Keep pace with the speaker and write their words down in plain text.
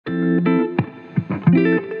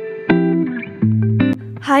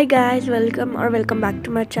Hi guys, welcome back to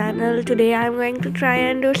my channel. Today I'm going to try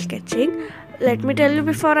and do sketching. Let me tell you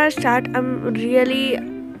before I start, I'm really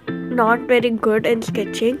not very good in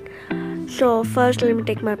sketching. So first let me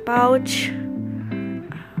take my pouch.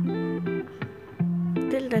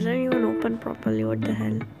 Still doesn't even open properly, what the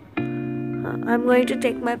hell. I'm going to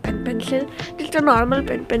take my pen pencil, just a normal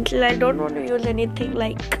pen pencil. I don't want to use anything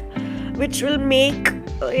like which will make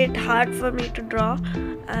it hard for me to draw,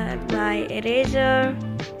 and my eraser.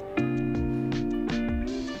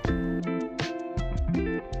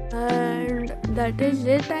 And that is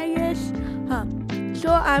it, I guess.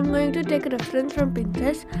 So I'm going to take a reference from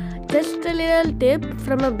Pinterest. Just a little tip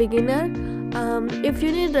from a beginner. If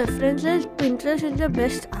you need references, Pinterest is the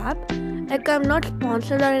best app. Like, I'm not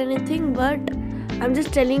sponsored or anything, but I'm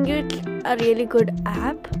just telling you it's a really good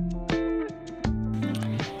app.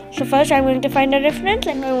 So first I'm going to find a reference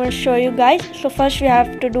and I'm going to show you guys. So first we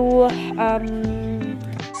have to do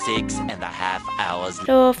 6.5 hours.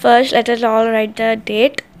 So first let us all write the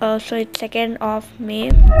date. So it's 2nd of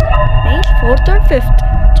May. May is 4th or 5th?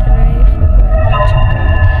 January, February, March,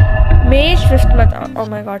 April. May is 5th month. Oh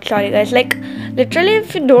my god, sorry guys. Like, literally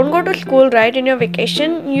if you don't go to school right in your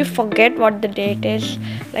vacation, you forget what the date is.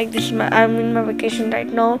 Like this, I'm in my vacation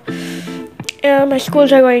right now. My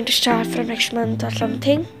schools are going to start from next month or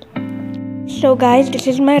something. So guys, this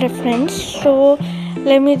is my reference. So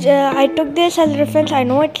I took this as a reference. I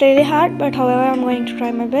know it's really hard, but however I'm going to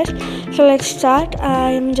try my best. So let's start.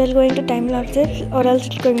 I'm just going to time lapse this, or else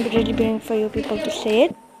it's going to be really boring for you people to say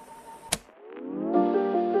it.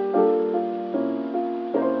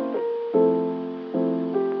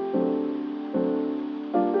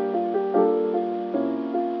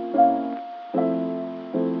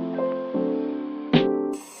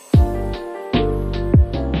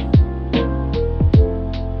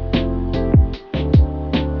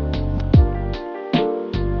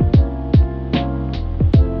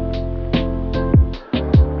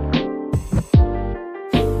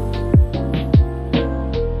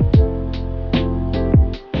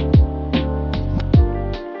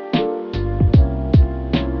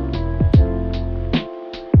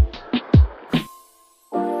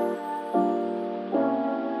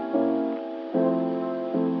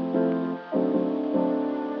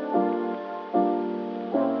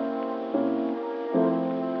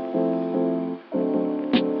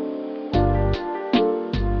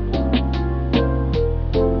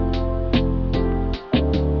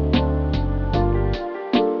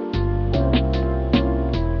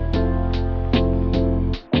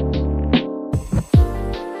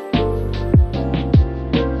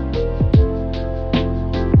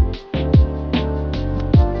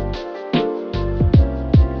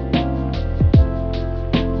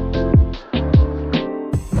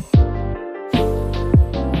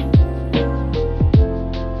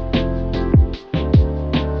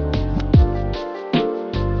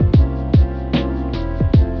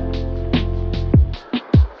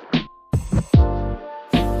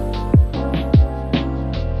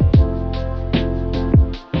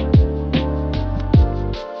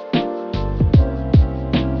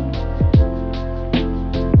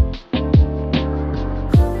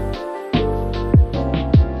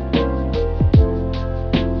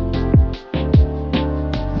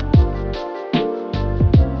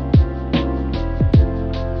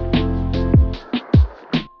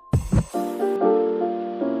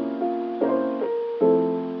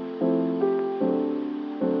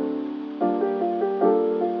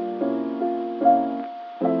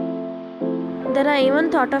 Then I even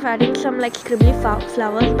thought of adding some like scribbly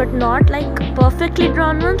flowers, but not like perfectly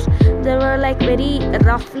drawn ones. They were like very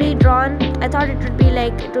roughly drawn. I thought it would be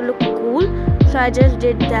like, it would look cool, so I just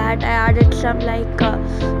did that. I added some like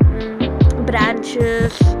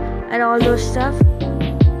branches and all those stuff.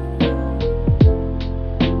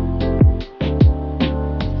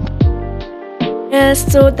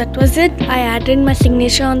 Yes, so that was it. I added my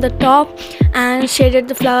signature on the top and shaded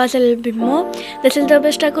the flowers a little bit more. This is the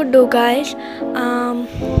best I could do, guys.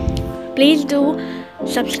 Please do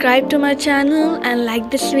subscribe to my channel and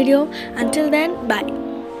like this video. Until then, bye.